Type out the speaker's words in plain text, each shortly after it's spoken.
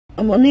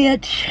I'm on the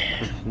edge.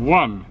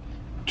 1,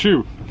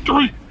 2,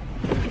 3.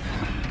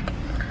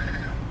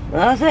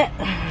 That's it.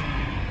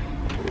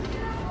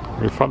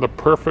 We found the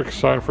perfect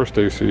sign for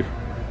Stacy.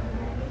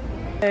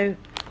 So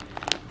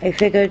I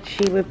figured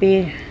she would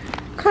be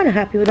kind of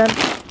happy with them.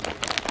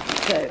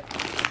 So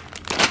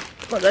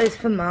got those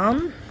for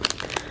Mum.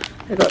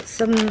 I got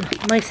some.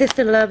 My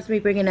sister loves me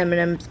bringing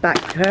M&Ms back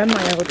to her,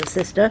 my older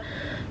sister.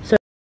 So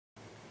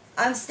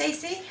I'm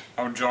Stacy.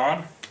 I'm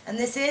John. And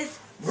this is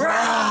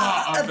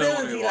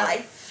Ability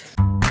Life.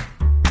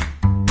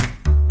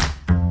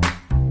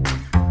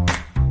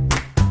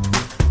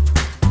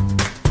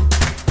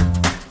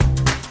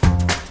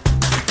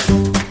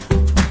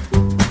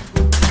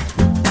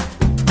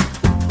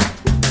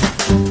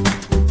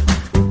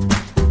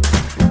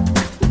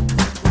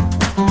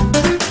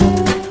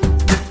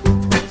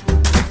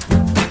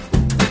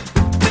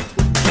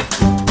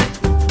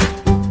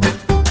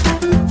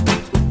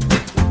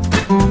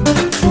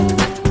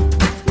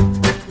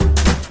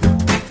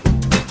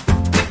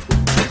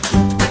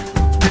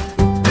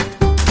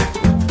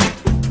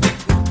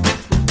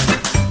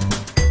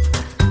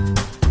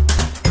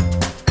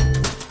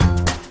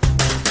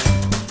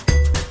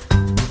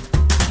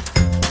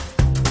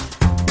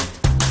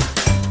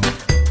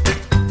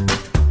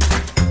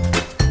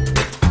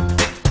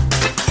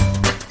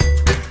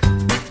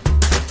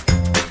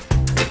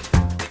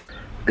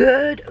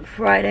 Good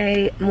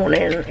Friday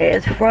morning.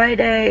 It's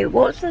Friday.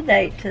 What's the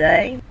date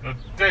today? The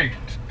date.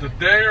 The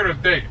day or the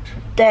date?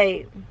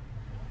 Date.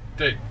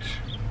 Date.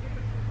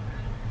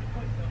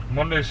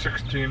 Monday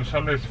 16,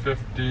 Sunday's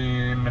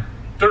 15,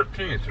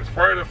 13th. It's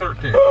Friday the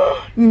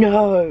 13th.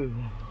 No.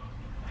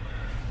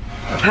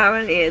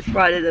 Apparently it's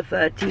Friday the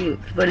 13th.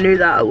 If I knew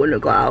that, I wouldn't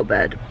have got out of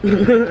bed.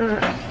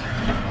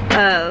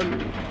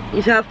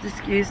 You have to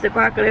excuse the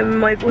crackling in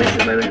my voice at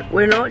the moment.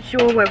 We're not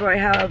sure whether I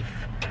have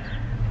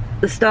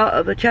the start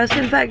of a chest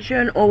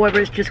infection or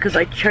whether it's just because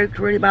I choked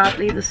really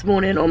badly this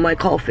morning on my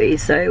coffee.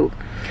 So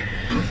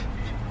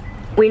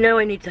we know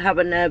I need to have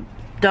a neb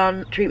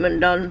done,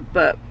 treatment done,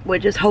 but we're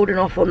just holding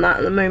off on that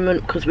at the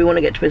moment because we want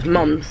to get to his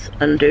mum's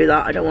and do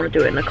that. I don't want to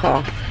do it in the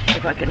car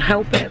if I can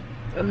help it.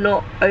 I'm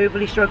not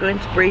overly struggling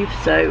to breathe,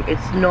 so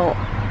it's not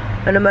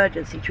an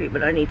emergency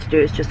treatment I need to do,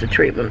 it's just a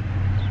treatment.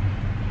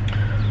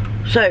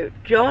 So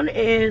John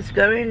is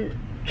going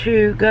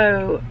to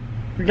go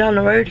down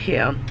the road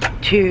here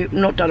to,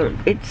 not down,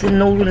 it's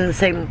all in the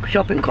same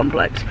shopping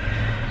complex.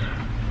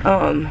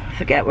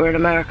 Forget we're in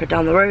America,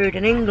 down the road.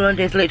 In England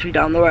is literally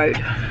down the road.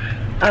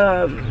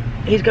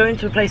 He's going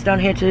to a place down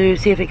here to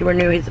see if he can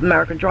renew his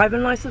American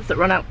driving license that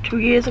ran out 2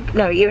 years ago,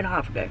 no, a year and a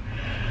half ago.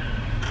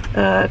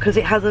 Because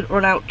it hasn't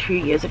run out 2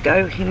 years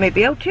ago. He may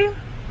be able to.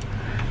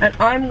 And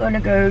I'm going to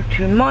go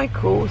to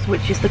Michael's,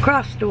 which is the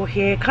craft store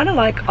here, kind of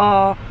like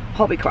our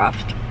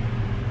Hobbycraft.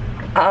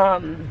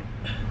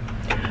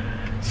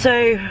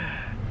 So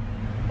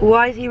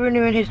why is he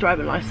renewing his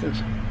driving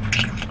license?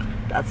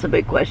 That's a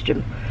big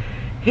question.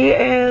 He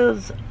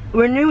is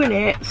renewing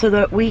it so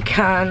that we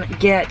can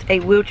get a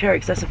wheelchair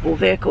accessible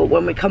vehicle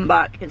when we come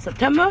back in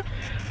September,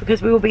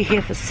 because we will be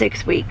here for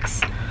 6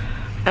 weeks,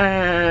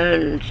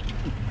 and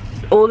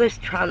all this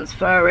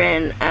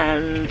transferring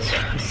and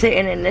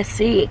sitting in this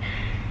seat,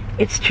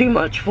 it's too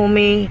much for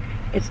me.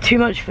 It's too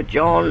much for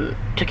John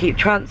to keep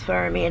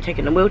transferring me and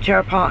taking the wheelchair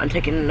apart and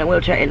taking the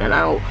wheelchair in and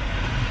out.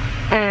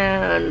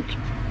 And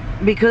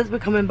because we're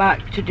coming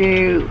back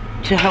to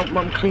help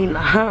Mum clean the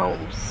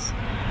house,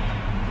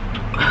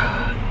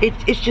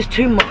 it's just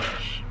too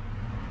much.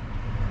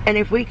 And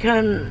if we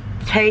can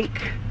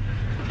take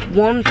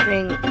one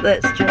thing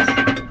that's just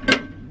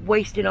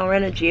wasting our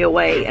energy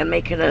away and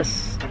making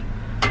us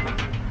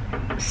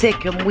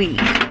sick and weak,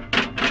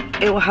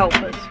 it will help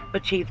us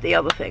achieve the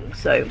other thing.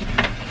 So,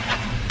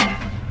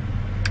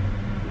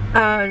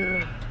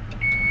 and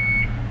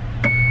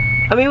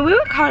I mean, we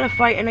were kind of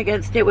fighting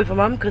against it with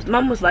Mum, because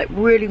Mum was like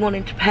really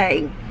wanting to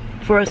pay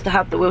for us to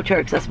have the wheelchair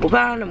accessible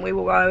van, and we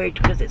were worried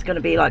because it's going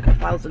to be like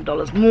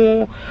 $1,000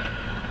 more.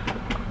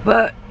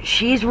 But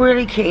she's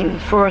really keen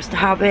for us to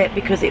have it,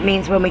 because it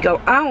means when we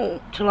go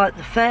out to like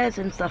the fairs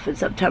and stuff in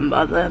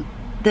September,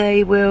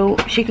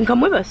 she can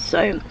come with us.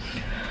 So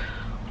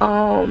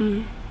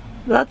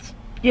that's,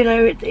 you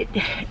know,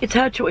 it's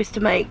her choice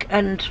to make,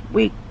 and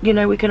we can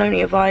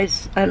only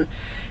advise. And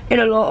in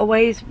a lot of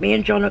ways, me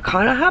and John are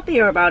kind of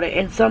happier about it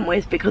in some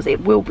ways, because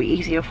it will be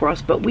easier for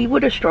us, but we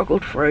would have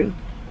struggled through.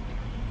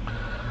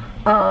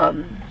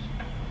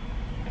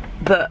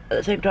 But at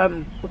the same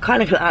time, we're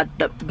kind of glad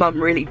that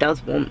Mum really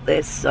does want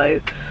this.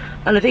 So,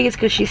 and I think it's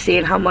because she's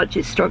seeing how much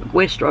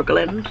we're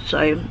struggling.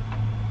 So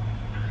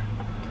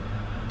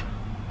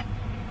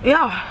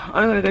yeah,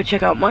 I'm gonna go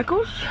check out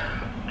Michael's.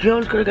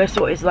 John's gonna go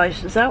sort his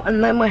license out,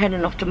 and then we're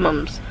heading off to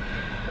Mum's.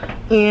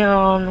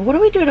 And what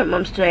are we doing at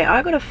Mum's today?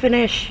 I gotta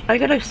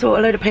sort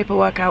a load of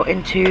paperwork out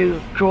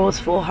into drawers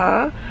for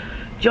her.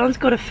 John's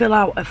gotta fill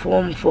out a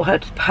form for her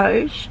to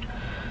post.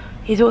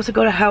 He's also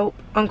gotta help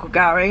Uncle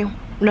Gary.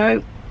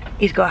 No,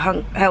 he's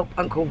gotta help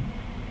Uncle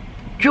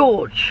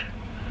George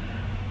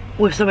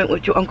with something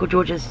with Uncle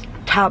George's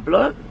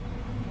tablet,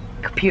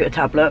 computer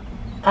tablet.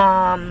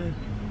 And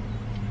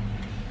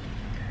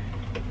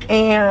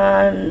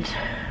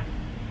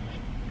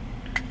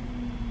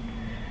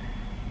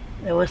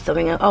there was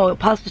something else. Oh,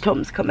 Pastor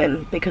Tom's come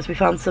in because we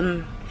found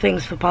some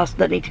things for Pastor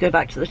that need to go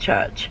back to the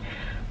church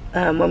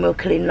when we were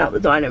cleaning out the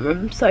dining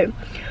room. So,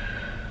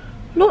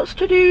 lots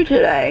to do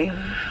today.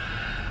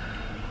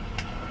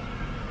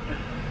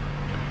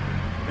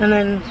 And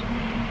then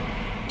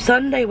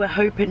Sunday we're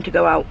hoping to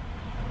go out,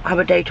 have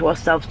a day to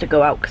ourselves to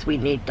go out because we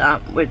need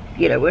that.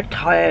 We're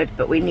tired,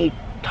 but we need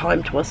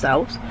time to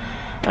ourselves.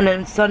 And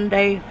then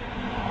Sunday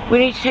we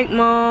need to take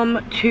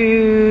Mom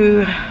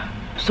to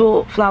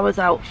sort flowers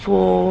out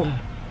for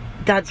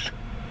Dad's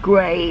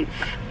grave.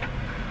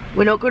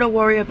 We're not going to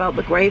worry about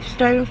the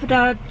gravestone for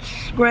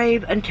Dad's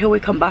grave until we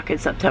come back in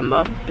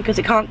September, because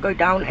it can't go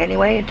down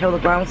anyway until the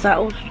ground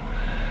settles.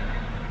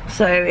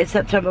 So in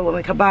September when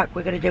we come back,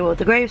 we're going to deal with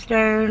the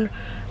gravestone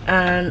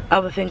and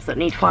other things that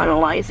need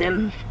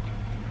finalising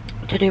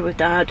to do with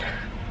Dad.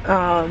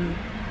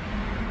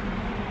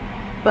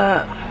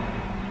 But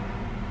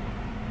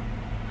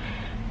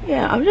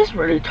yeah, I'm just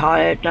really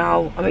tired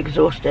now. I'm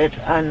exhausted,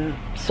 and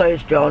so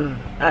is John,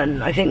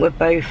 and I think we're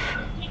both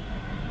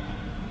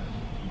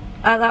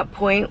at that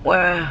point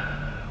where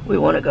we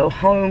want to go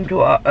home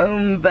to our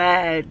own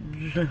beds.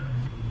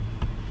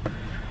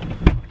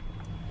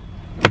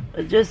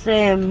 I'm just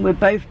saying, we're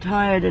both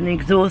tired and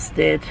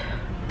exhausted.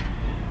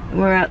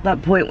 We're at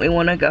that point we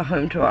want to go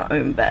home to our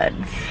own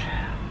beds.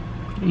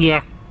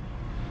 Yeah.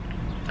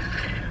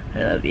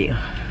 I love you.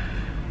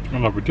 I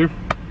love you too.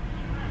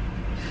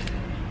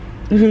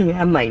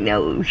 And my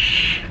nose.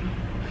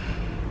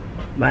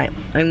 Right,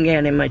 I'm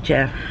getting in my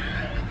chair.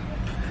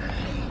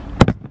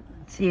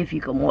 See if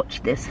you can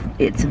watch this.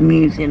 It's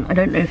amusing. I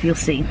don't know if you'll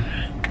see.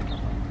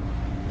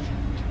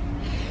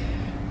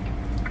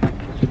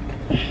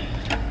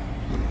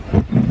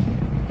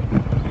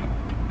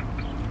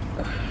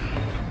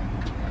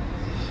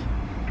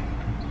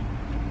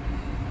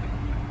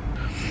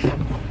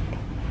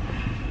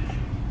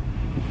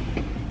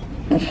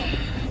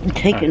 I'm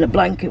taking a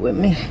blanket with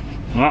me.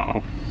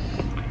 Uh-oh.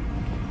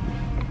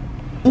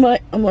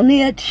 Right, I'm on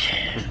the edge.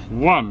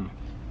 1,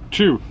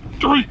 2,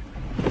 3.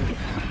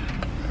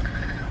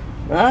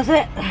 That's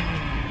it.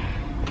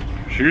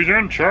 She's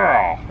in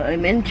chair.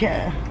 I'm in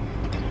chair.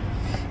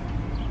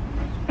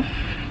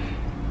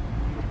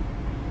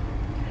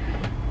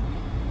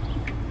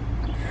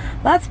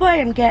 That's why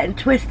I'm getting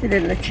twisted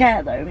in the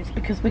chair though. It's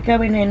because we're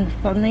going in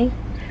funny.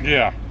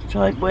 Yeah.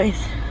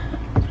 Sideways.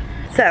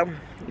 So,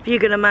 if you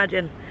can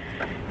imagine,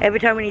 every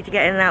time we need to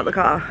get in and out of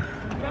the car,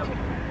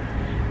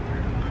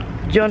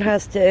 John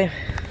has to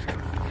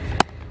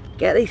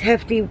get these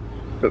hefty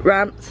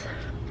ramps,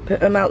 put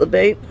them out the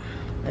boot,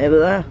 over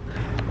there.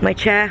 My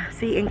chair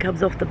seating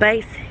comes off the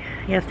base.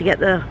 He has to get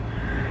the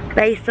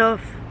base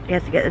off, he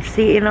has to get the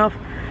seating off,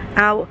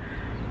 out,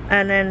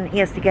 and then he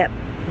has to get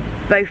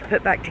both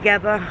put back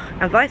together,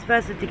 and vice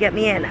versa to get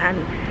me in.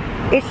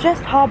 And it's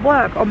just hard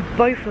work on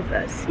both of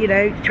us, you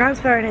know.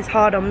 Transferring is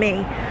hard on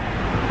me,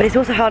 but it's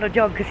also hard on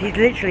John because he's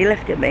literally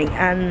lifted me,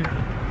 and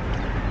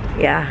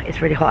yeah,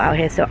 it's really hot out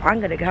here, so I'm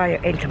gonna go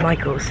into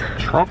Michael's.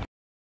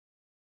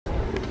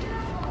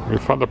 We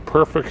found the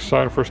perfect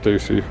sign for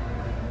Stacy.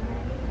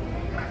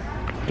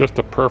 Just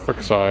the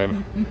perfect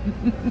sign.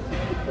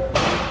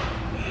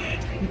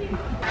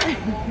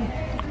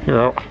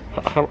 Here,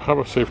 have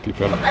a safety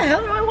pin. What the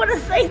hell do I want a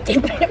safety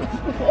pin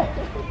for?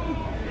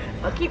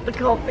 I'll keep the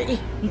coffee.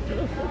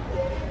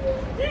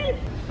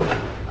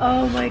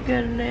 Oh my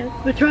goodness.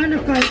 We're trying to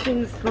find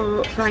things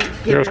for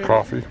Thanksgiving. Here's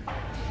coffee.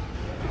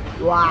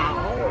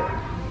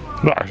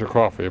 Wow. Not actually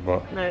coffee,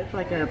 but... No, it's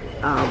like a,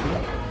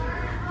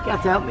 you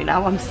have to help me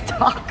now, I'm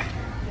stuck.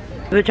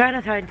 We're trying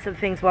to find some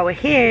things while we're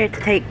here to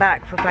take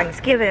back for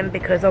Thanksgiving,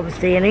 because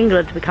obviously in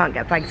England we can't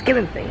get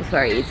Thanksgiving things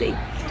very easy.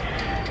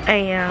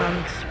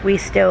 And we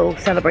still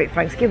celebrate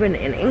Thanksgiving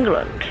in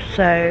England,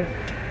 so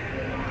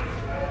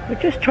we're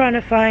just trying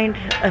to find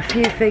a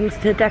few things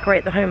to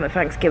decorate the home at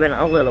Thanksgiving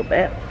a little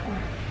bit.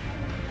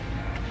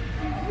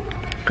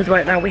 Because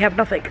right now we have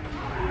nothing.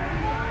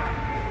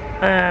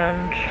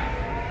 And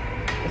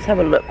let's have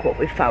a look what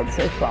we've found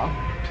so far.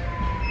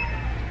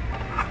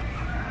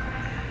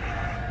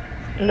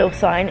 A little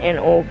sign, in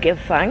all give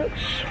thanks.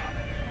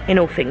 In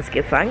all things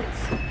give thanks.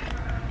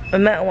 A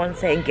metal one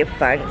saying give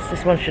thanks.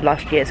 This one should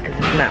last years because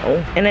it's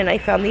metal. And then I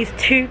found these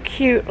two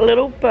cute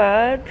little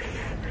birds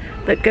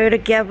that go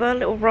together,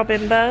 little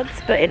robin birds,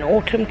 but in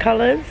autumn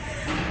colours.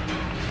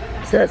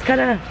 So that's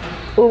kind of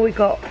all we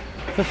got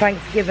for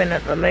Thanksgiving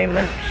at the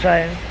moment.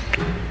 So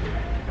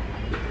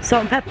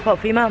salt and pepper pot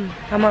for your mum.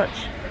 How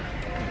much?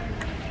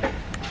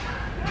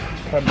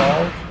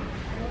 $10.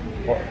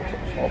 What?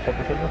 Salt and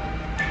pepper sugar?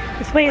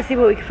 Let's wait and see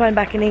what we can find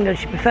back in England.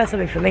 She'd prefer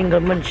something from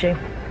England, wouldn't she? I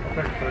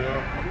think so,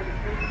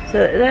 yeah. So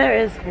there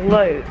is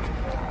loads.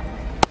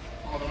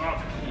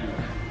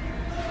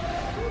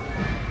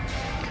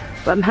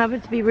 But I'm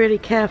having to be really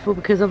careful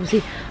because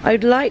obviously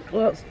I'd like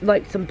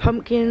some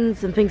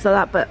pumpkins and things like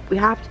that, but we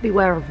have to be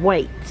aware of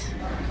weight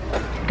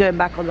going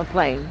back on the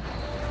plane.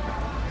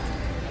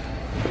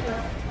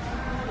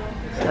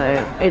 So So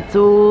it's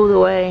all the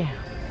way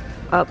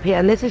up here,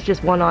 and this is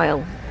just one aisle.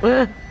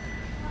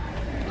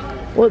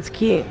 What's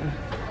cute?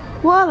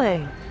 What are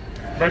they?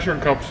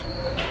 Measuring cups.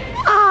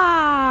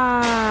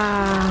 Ah!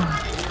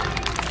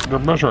 They're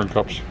measuring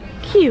cups.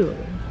 Cute.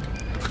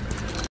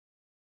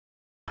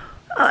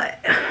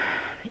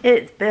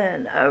 It's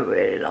been a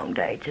really long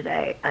day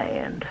today,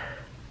 and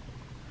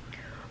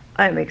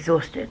I'm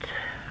exhausted,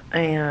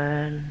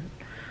 and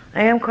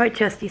I am quite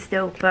chesty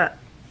still, but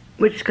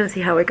we're just going to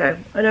see how we go.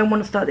 I don't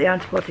want to start the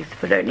antibiotics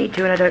if I don't need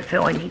to, and I don't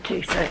feel I need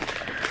to, so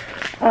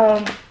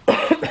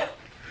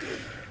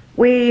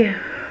what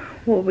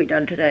have we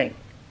done today?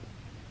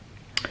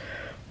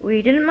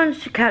 We didn't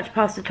manage to catch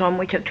Pastor Tom,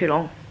 we took too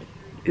long,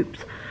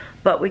 oops,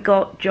 but we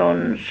got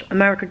John's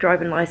American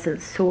driving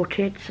license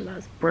sorted, so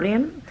that's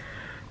brilliant.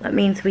 That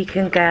means we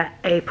can get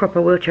a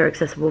proper wheelchair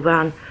accessible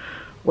van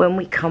when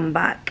we come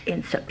back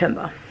in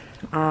September.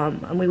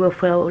 And we will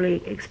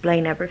fully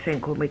explain everything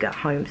when we get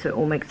home, so it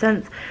all makes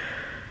sense.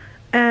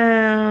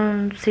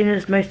 And seeing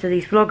as most of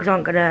these vlogs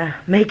aren't going to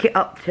make it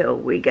up till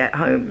we get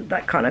home,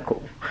 that's kind of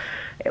cool.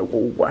 It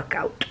will work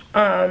out.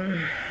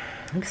 I'm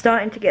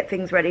starting to get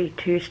things ready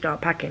to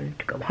start packing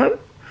to go home.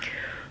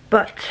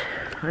 But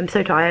I'm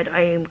so tired.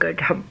 I am going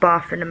to have a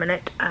bath in a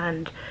minute,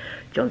 and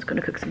John's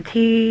going to cook some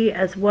tea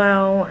as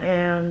well,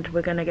 and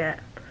we're going to get,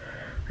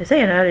 I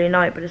say an early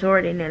night, but it's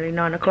already nearly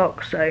 9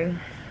 o'clock, so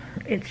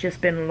it's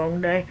just been a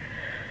long day.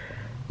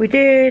 We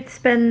did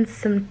spend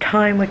some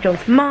time with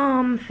John's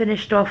mum,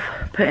 finished off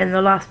putting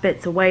the last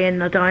bits away in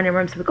the dining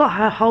room, so we got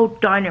her whole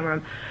dining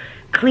room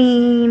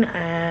clean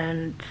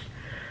and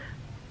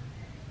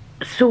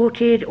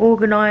sorted,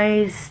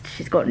 organised.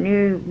 She's got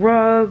new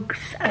rugs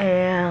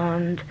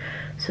and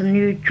some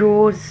new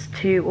drawers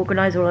to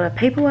organise all her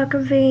paperwork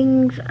and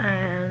things,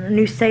 and a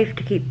new safe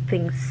to keep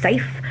things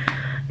safe,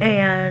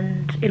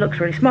 and it looks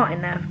really smart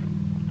in there.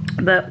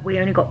 But we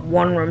only got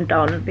one room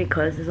done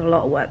because there's a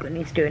lot of work that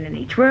needs doing in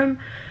each room.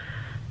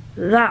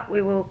 That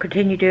we will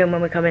continue doing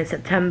when we come in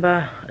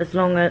September, as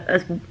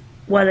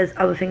well as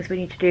other things we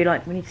need to do,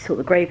 like we need to sort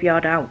the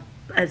graveyard out,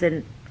 as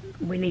in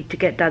we need to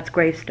get Dad's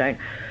gravestone,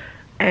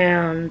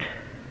 and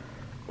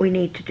we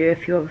need to do a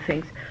few other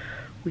things.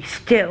 We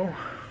still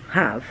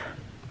have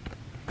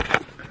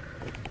a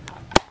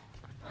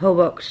whole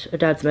box of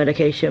Dad's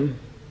medication.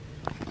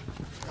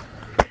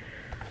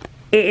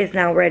 It is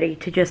now ready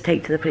to just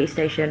take to the police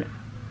station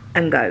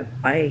and go.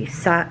 I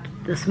sat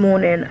this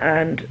morning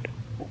and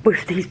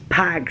with these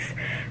bags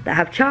that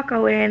have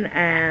charcoal in,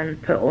 and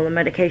put all the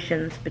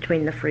medications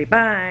between the 3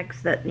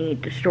 bags that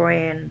need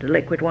destroying, the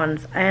liquid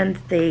ones and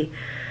the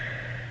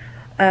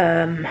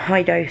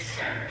high dose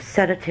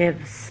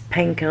sedatives,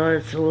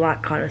 painkillers, all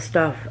that kind of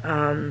stuff.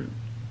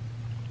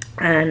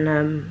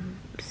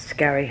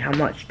 Scary how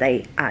much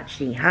they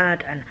actually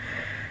had and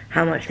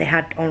how much they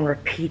had on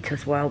repeat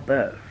as well,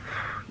 but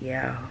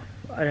yeah,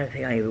 I don't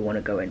think I even want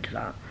to go into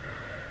that.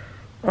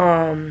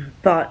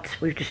 But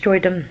we've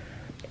destroyed them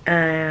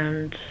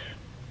and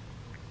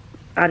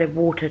added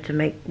water to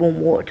make warm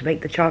water to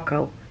make the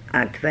charcoal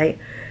activate,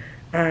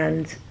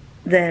 and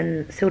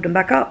then sealed them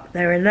back up.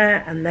 They're in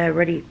there and they're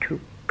ready to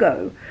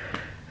go,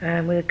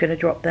 and we're going to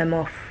drop them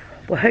off.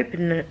 We're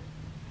hoping that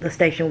the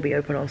station will be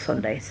open on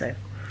Sunday. So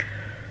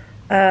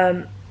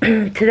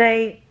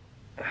today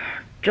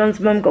John's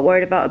mum got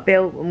worried about a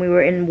bill when we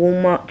were in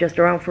Walmart just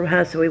around from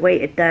her, so we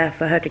waited there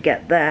for her to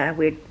get there.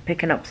 We're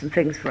picking up some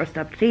things for us to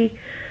have tea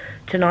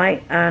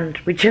tonight, and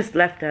we just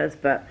left hers.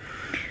 But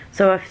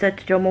so I've said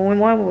to John, well,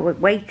 while we're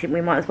waiting,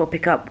 we might as well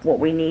pick up what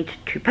we need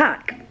to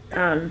pack.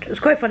 And it was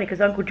quite funny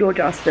because Uncle George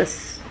asked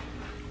us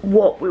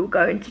what we were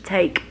going to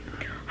take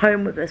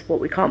home with us, what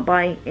we can't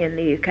buy in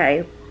the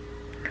UK,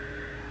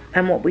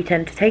 and what we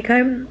tend to take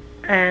home.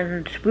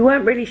 And we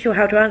weren't really sure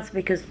how to answer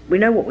because we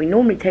know what we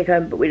normally take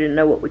home, but we didn't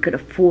know what we could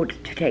afford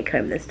to take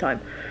home this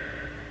time.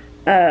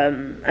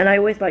 And I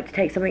always like to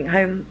take something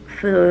home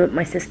for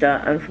my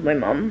sister and for my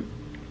mum,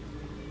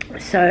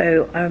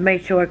 so I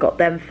made sure I got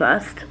them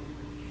first.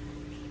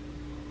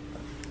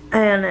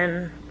 And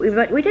then we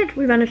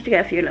managed to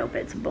get a few little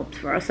bits and bobs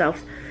for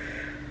ourselves.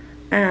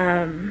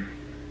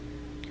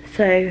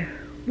 So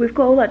we've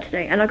got all that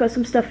today, and I got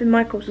some stuff in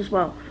Michael's as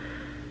well,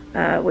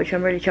 which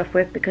I'm really chuffed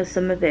with because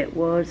some of it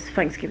was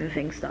Thanksgiving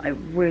things that I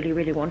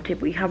really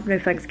wanted. We have no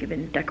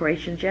Thanksgiving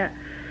decorations yet.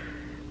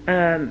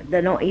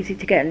 They're not easy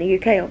to get in the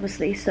UK,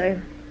 obviously, so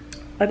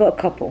I got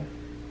a couple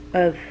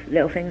of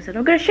little things that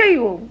I'm going to show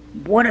you all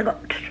what I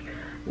got,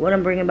 what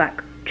I'm bringing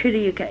back to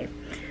the UK.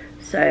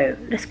 So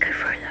let's go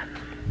through them.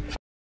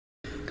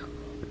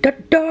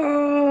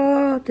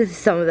 Da-da! This is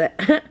some of it.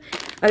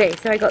 Okay,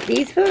 so I got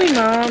these for my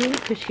mom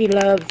because she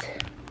loves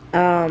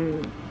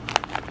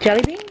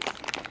jelly beans,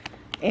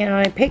 and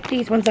I picked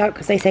these ones out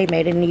because they say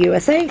made in the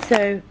USA,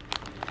 so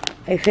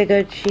I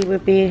figured she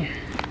would be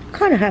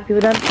kind of happy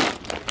with them.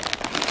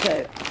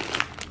 So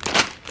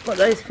got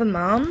those for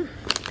mom.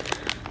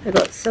 I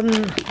got some,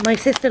 my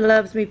sister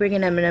loves me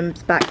bringing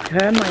M&Ms back to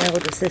her, my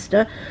older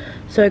sister,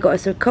 so I got her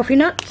some coffee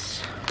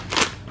nuts,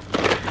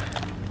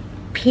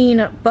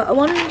 peanut butter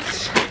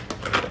ones,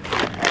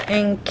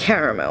 and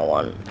caramel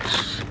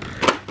ones.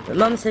 But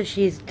Mum says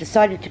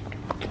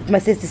my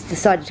sister's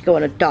decided to go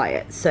on a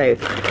diet, so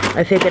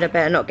I figured I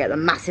better not get the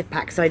massive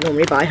packs I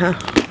normally buy her.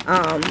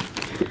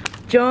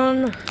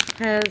 John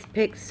has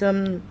picked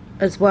some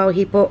as well.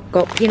 He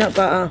got peanut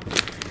butter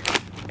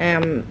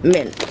and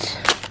mint.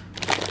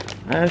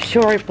 I'm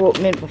sure I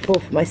bought mint before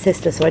for my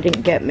sister, so I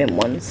didn't get mint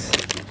ones.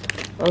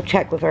 I'll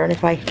check with her, and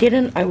if I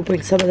didn't, I will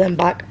bring some of them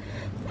back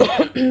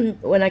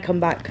when I come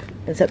back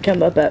in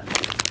September. But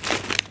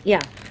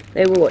yeah,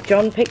 they were what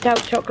John picked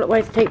out chocolate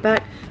wise to take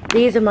back.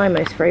 These are my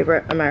most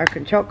favourite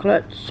American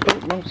chocolates. Oh,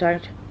 wrong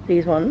side.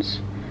 These ones.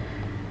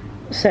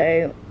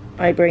 So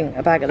I bring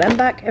a bag of them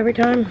back every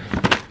time.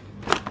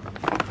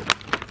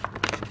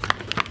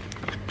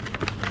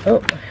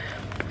 Oh,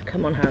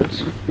 come on,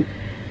 hands.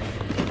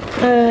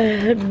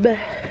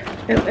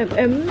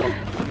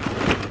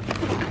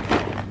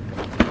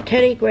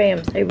 Teddy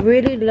Grahams. I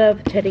really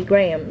love Teddy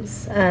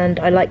Grahams, and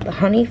I like the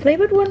honey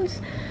flavoured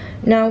ones.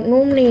 Now,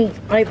 normally,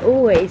 I've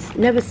always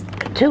never,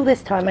 till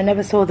this time, I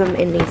never saw them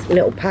in these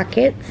little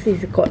packets.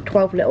 These have got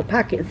 12 little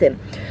packets in.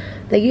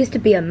 There used to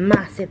be a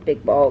massive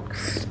big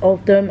box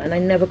of them, and I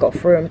never got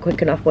through them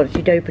quick enough. Once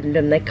you'd opened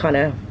them, they kind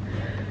of,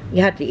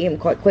 you had to eat them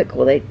quite quick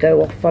or they'd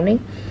go off funny.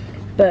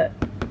 But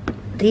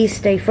these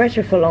stay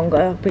fresher for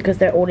longer because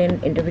they're all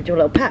in individual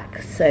little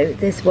packs. So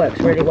this works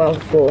really well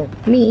for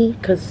me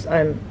because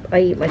I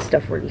eat my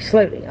stuff really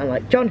slowly,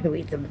 unlike John, who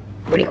eats them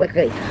really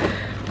quickly.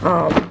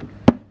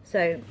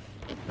 So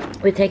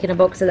we're taking a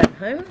box of them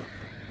home.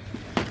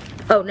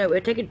 Oh no, we're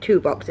taking 2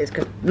 boxes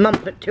because Mum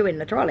put 2 in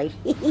the trolley.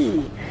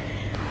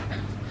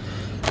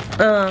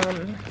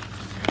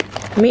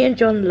 Me and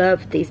John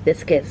love these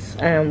biscuits,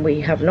 and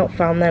we have not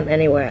found them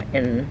anywhere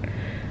in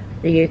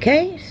the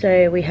UK.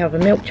 So we have a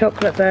milk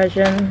chocolate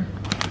version,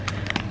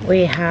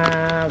 we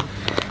have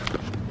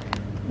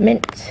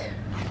mint,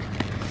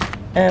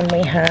 and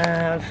we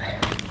have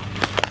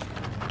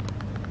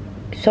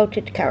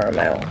salted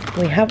caramel.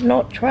 We have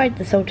not tried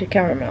the salted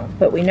caramel,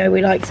 but we know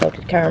we like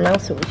salted caramel,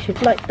 so we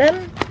should like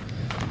them.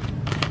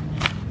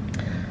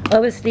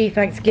 Obviously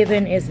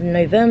Thanksgiving is in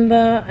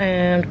November,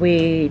 and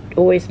we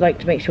always like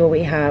to make sure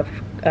we have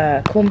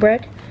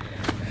cornbread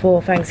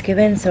for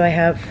Thanksgiving. So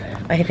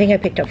I think I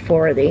picked up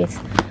 4 of these,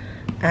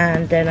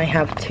 and then I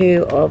have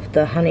 2 of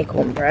the honey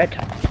cornbread.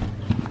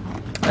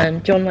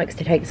 And John likes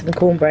to take some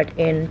cornbread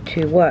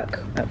into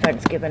work at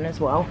Thanksgiving as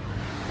well.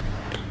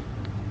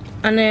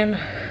 And then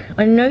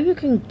I know you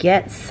can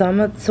get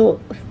some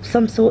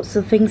sorts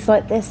of things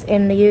like this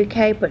in the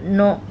UK, but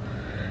not.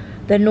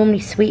 They're normally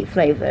sweet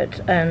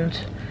flavoured, and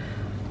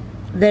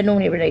they're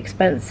normally really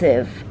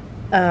expensive.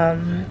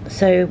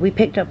 So we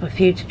picked up a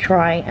few to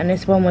try, and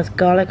this one was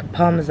garlic and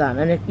parmesan,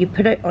 and you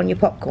put it on your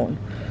popcorn.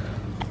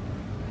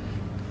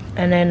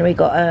 And then we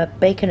got a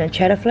bacon and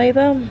cheddar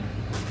flavour,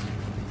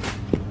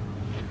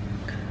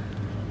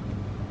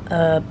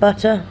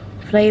 butter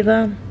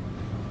flavour,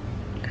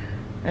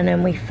 and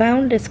then we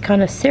found this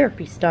kind of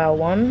syrupy style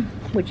one,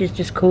 which is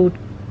just called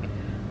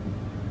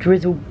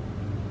Drizzle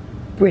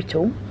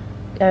Brittle,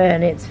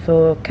 and it's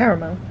for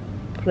caramel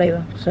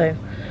flavour. So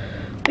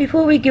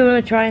before we give them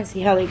a try and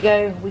see how they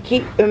go, we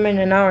keep them in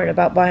an hour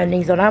about buying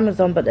these on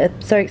Amazon, but they're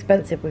so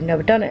expensive we've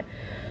never done it.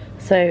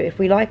 So if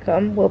we like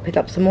them, we'll pick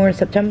up some more in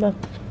September.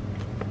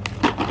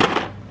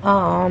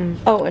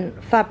 Oh, and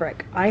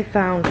fabric. I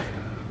found,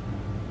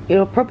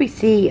 you'll probably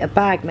see a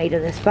bag made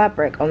of this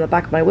fabric on the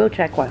back of my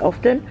wheelchair quite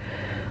often.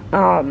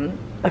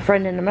 A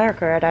friend in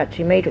America had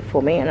actually made it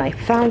for me, and I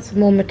found some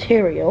more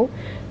material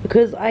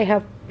because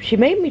she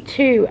made me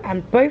 2,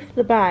 and both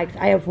the bags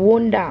I have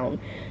worn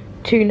down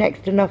to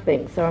next to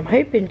nothing. So I'm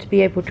hoping to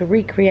be able to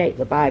recreate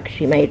the bag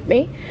she made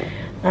me.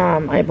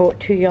 I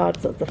bought 2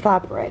 yards of the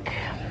fabric.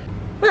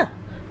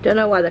 Don't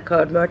know why the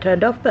camera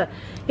turned off, but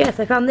yes,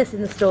 I found this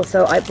in the store.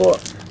 So I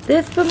bought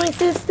this for my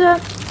sister,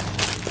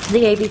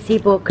 the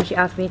ABC book, because she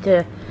asked me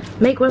to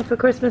make one for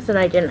Christmas and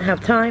I didn't have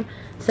time.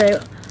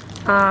 So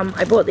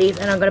I bought these,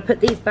 and I'm going to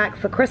put these back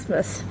for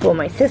Christmas for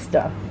my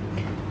sister.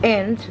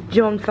 And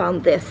John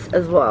found this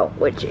as well,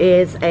 which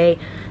is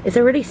it's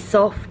a really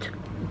soft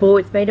ball.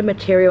 It's made of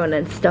material and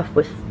then stuffed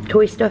with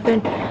toy stuff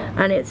in,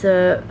 and it's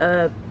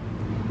a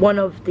one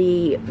of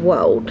the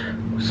world.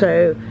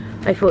 So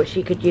I thought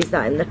she could use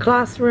that in the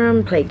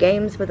classroom, play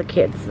games with the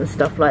kids and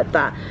stuff like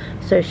that.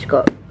 So she's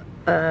got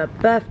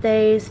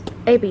birthdays,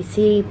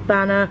 ABC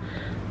banner,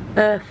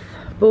 Earth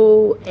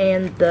ball,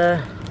 and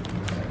the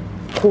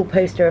cool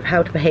poster of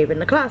how to behave in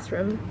the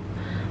classroom.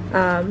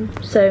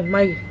 So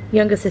my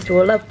younger sister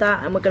will love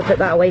that, and we're going to put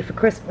that away for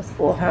Christmas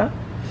for her.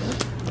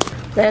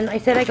 Then I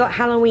said I got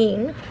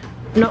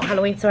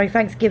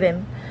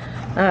Thanksgiving.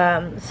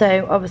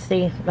 So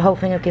obviously the whole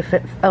thing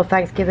of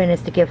Thanksgiving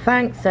is to give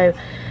thanks. So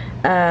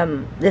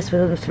this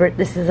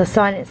is a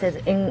sign that says,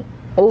 "In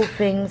all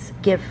things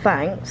give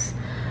thanks,"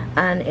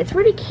 and it's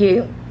really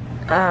cute.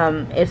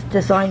 It's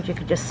designed, you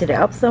could just sit it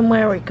up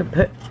somewhere, or you could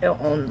put it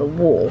on the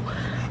wall.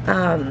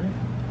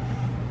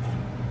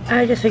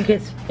 I just think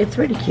it's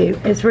really cute.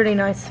 It's really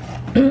nice.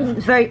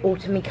 It's very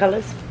autumny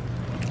colours.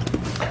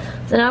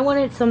 So now I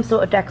wanted some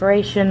sort of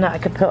decoration that I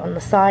could put on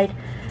the side.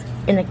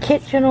 in a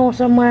kitchen or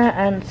somewhere,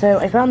 and so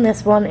I found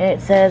this one.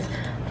 It says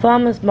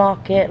farmers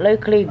market,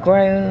 locally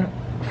grown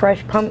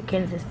fresh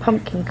pumpkins. It's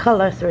pumpkin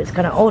colour, so it's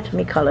kind of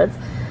autumny colours.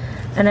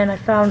 And then I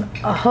found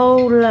a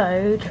whole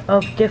load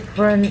of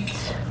different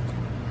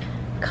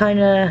kind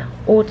of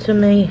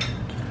autumny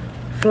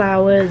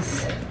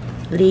flowers,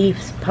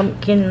 leaves,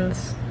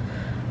 pumpkins,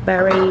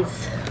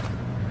 berries,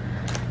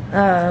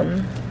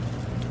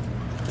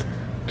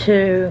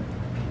 to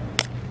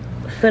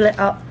fill it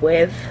up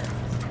with.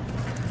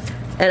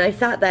 And I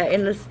sat there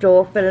in the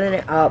store filling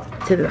it up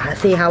to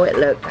see how it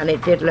looked, and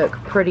it did look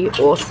pretty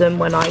awesome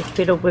when I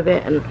fiddled with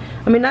it. And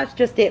I mean, that's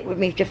just it with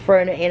me just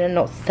throwing it in and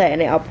not setting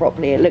it up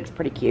properly. It looks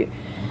pretty cute,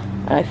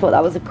 and I thought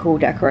that was a cool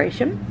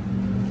decoration.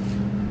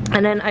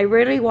 And then I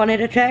really wanted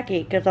a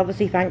turkey, because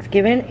obviously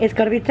Thanksgiving, it's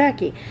got to be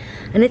turkey.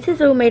 And this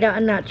is all made out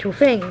of natural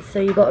things.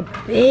 So you've got a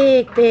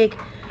big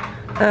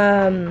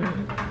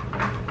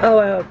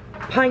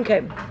pine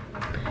cone.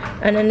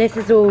 And then this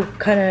is all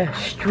kind of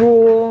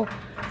straw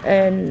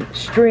and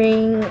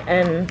string,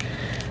 and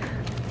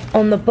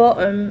on the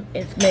bottom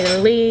it's made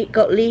of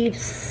got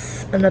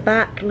leaves, and the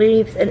back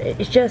leaves, and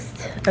it's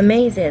just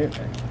amazing.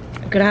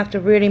 I'm gonna have to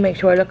really make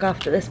sure I look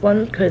after this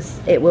one, because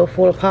it will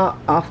fall apart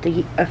after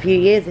a few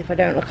years if I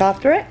don't look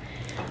after it.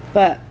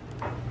 But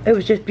it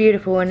was just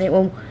beautiful, and it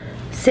will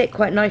sit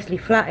quite nicely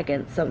flat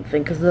against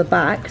something because of the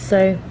back.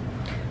 So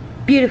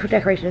beautiful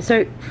decoration.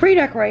 So 3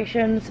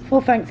 decorations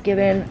for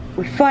Thanksgiving.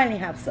 We finally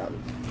have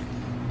some.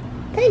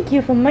 Thank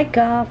you for my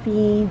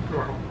coffee.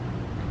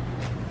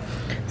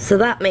 So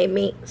that made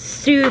me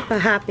super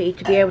happy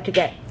to be able to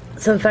get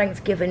some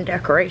Thanksgiving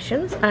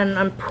decorations, and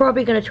I'm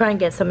probably going to try and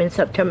get some in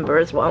September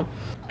as well.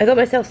 I got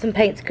myself some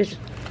paints because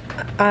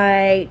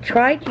I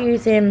tried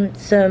using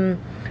some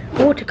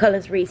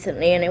watercolors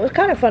recently, and it was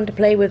kind of fun to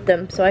play with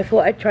them, so I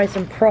thought I'd try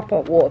some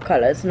proper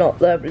watercolors, not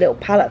the little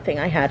palette thing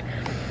I had.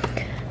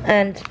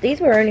 And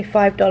these were only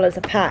 $5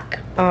 a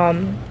pack.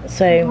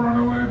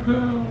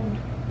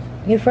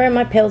 You're throwing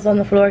my pills on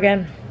the floor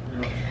again.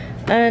 Yeah.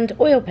 And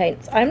oil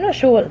paints. I'm not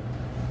sure what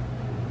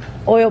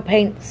oil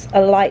paints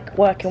are like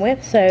working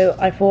with, so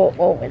I thought,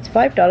 well, it's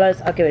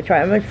 $5, I'll give it a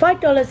try. I mean,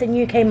 $5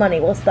 in UK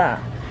money, what's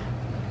that?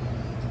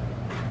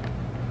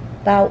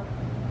 About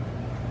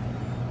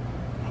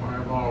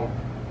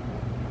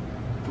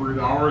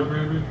 $3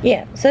 maybe?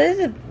 Yeah,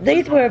 so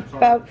these were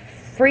about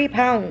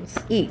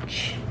 £3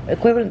 each.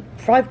 Equivalent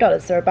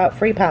 $5, so about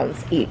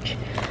 £3 each.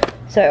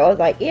 So I was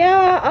like,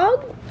 yeah,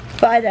 I'll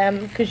buy them,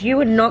 because you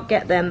would not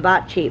get them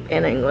that cheap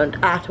in England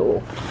at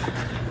all.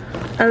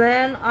 And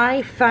then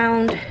I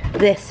found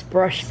this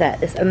brush set,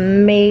 this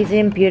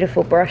amazing,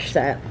 beautiful brush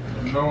set.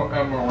 No,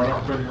 Emma, we're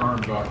not putting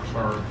yarn back,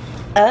 sorry.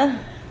 I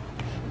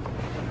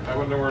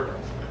wonder where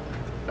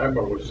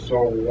Emma was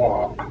so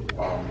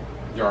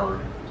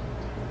yarn.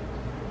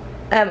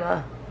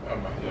 Emma?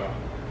 Emma, yeah.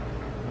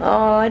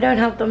 Oh, I don't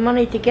have the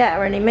money to get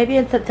her any. Maybe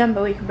in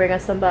September we can bring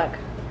us some back.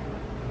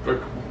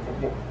 But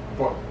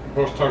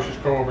most times she's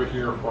come over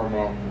here from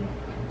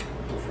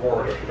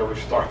Florida, she's always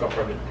stocked up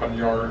on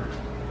yarn.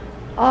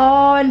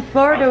 Oh, and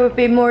Florida would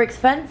be more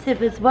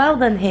expensive as well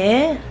than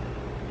here.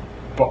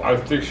 But I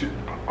think she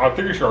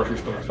actually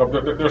stocks up.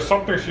 There's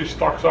something she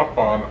stocks up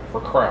on for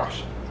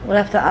crafts. We'll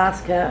have to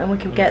ask her, and we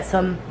can get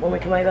some when we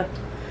come over.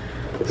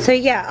 So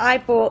yeah, I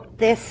bought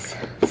this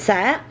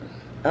set.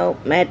 Oh,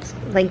 meds,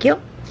 thank you.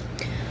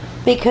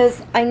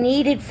 Because I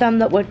needed some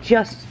that were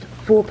just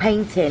for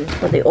painting,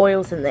 for the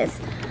oils in this.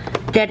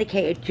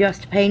 Dedicated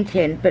just to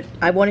painting, but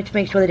I wanted to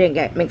make sure they didn't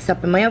get mixed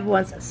up in my other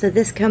ones. So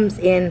this comes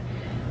in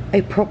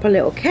a proper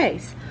little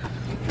case.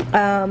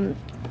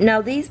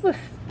 Now these are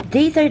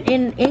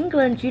in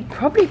England, you'd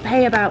probably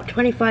pay about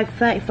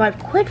 25-35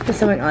 quid for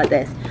something like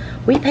this.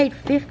 We paid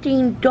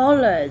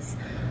 $15,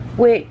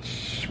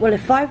 which, well,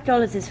 if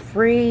 $5 is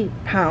 £3,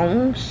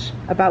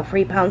 about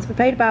 £3, we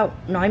paid about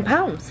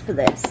 £9 for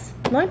this.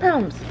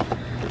 £9.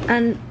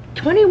 And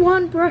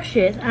 21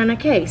 brushes and a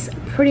case.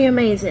 Pretty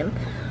amazing.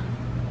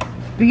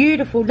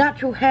 Beautiful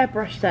natural hair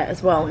brush set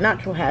as well.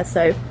 Natural hair,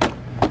 so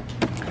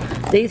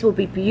these will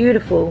be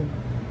beautiful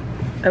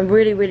and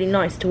really, really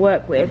nice to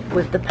work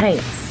with the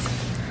paints.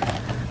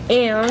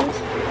 And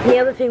the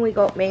other thing we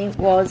got me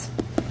was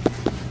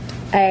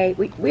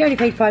we only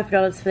paid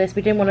 $5 for this.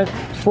 We didn't want to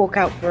fork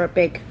out for a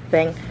big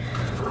thing.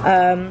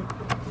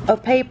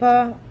 Of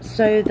paper,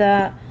 so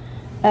that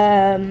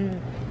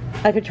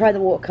I could try the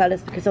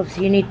watercolors, because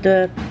obviously you need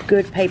the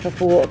good paper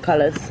for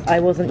watercolors. I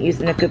wasn't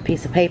using a good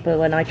piece of paper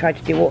when I tried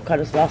to do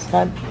watercolors last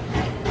time.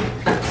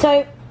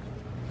 So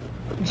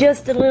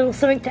just a little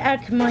something to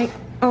add to my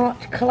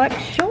art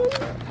collection,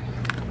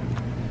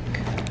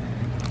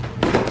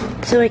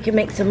 so I can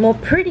make some more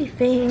pretty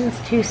things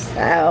to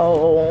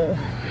sell.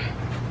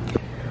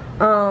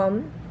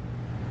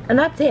 And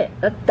that's it.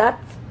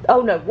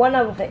 Oh no, one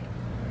other thing.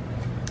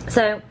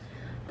 So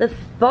the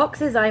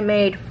boxes I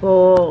made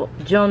for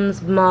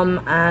John's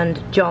mum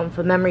and John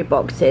for memory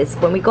boxes,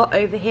 when we got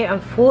over here,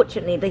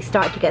 unfortunately they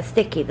started to get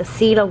sticky. The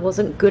sealer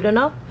wasn't good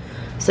enough,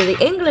 so the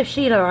English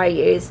sealer I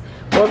used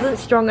wasn't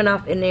strong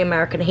enough in the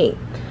American heat.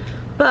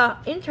 But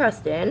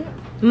interesting,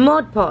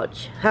 Mod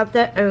Podge have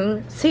their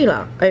own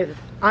sealer.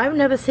 I've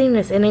never seen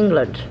this in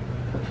England.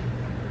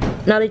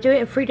 Now they do it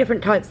in 3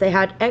 different types. They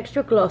had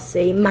extra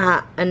glossy,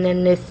 matte, and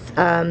then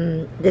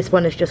this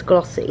one is just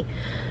glossy.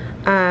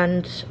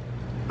 And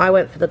I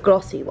went for the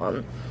glossy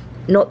one,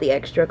 not the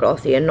extra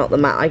glossy and not the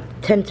matte. I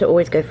tend to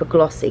always go for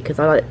glossy because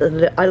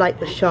I like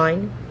the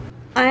shine.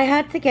 I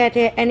had to get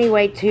it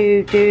anyway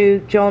to do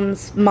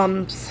John's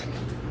mum's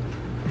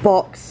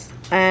box,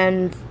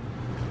 and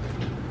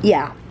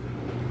yeah,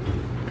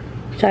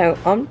 so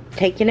I'm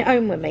taking it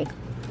home with me.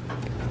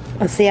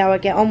 I'll see how I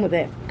get on with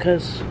it,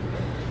 because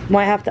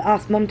might have to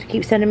ask Mum to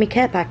keep sending me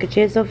care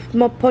packages of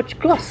Mod Podge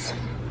gloss,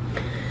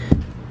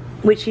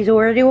 which she's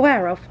already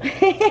aware of.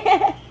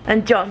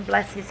 And John,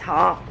 bless his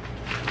heart,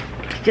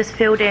 just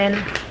filled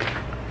in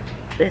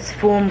this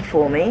form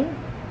for me,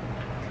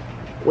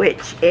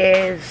 which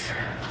is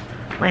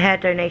my hair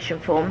donation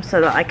form,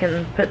 so that I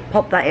can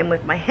pop that in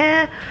with my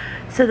hair,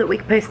 so that we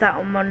can post that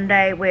on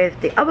Monday with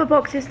the other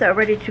boxes that are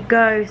ready to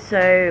go.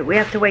 So we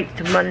have to wait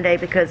till Monday,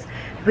 because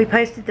if we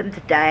posted them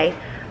today,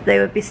 they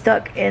would be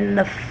stuck in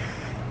the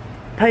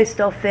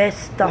post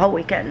office the whole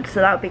weekend,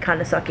 so that would be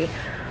kind of sucky,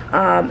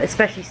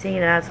 especially seeing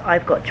as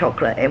I've got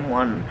chocolate in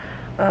one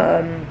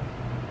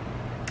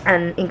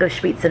and English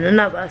sweets in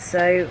another.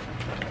 So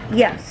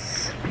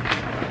yes,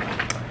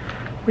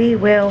 we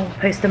will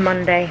post them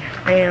Monday,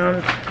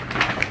 and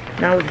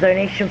now the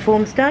donation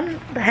form's done,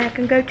 the hair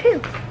can go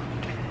too.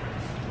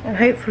 And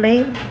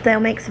hopefully they'll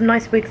make some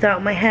nice wigs out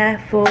of my hair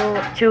for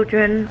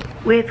children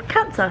with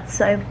cancer,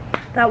 so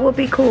that will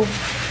be cool.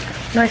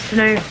 Nice to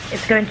know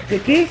it's going to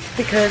good use,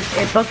 because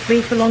it bugged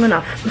me for long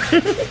enough.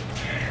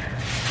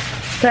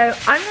 So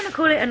I'm going to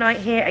call it a night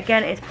here.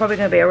 Again, it's probably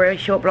going to be a really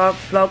short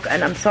vlog,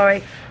 and I'm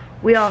sorry,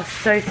 we are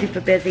so super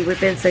busy.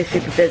 We've been so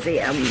super busy,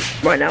 and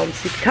right now I'm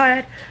super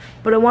tired,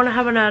 but I want to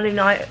have an early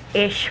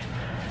night-ish.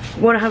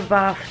 Want to have a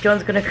bath.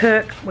 John's going to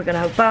cook, we're going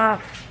to have a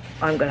bath,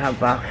 I'm going to have a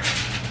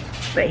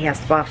bath, but he has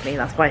to bath me.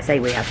 That's why I say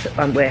we're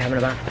having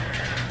a bath.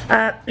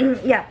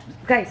 Yeah,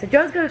 okay, so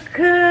John's going to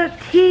cook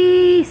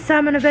tea,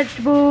 salmon and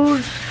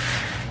vegetables.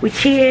 We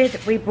cheered,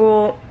 we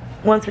brought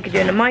ones we could do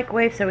in the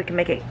microwave so we can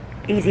make it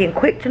easy and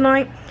quick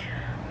tonight.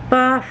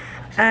 Bath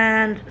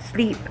and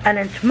sleep, and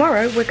then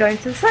tomorrow we're going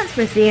to the Science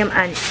Museum,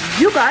 and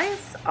you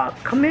guys are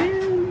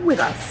coming with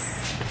us.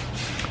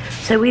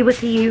 So we will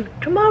see you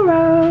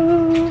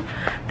tomorrow.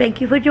 Thank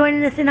you for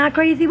joining us in our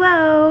crazy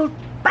world.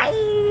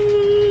 Bye!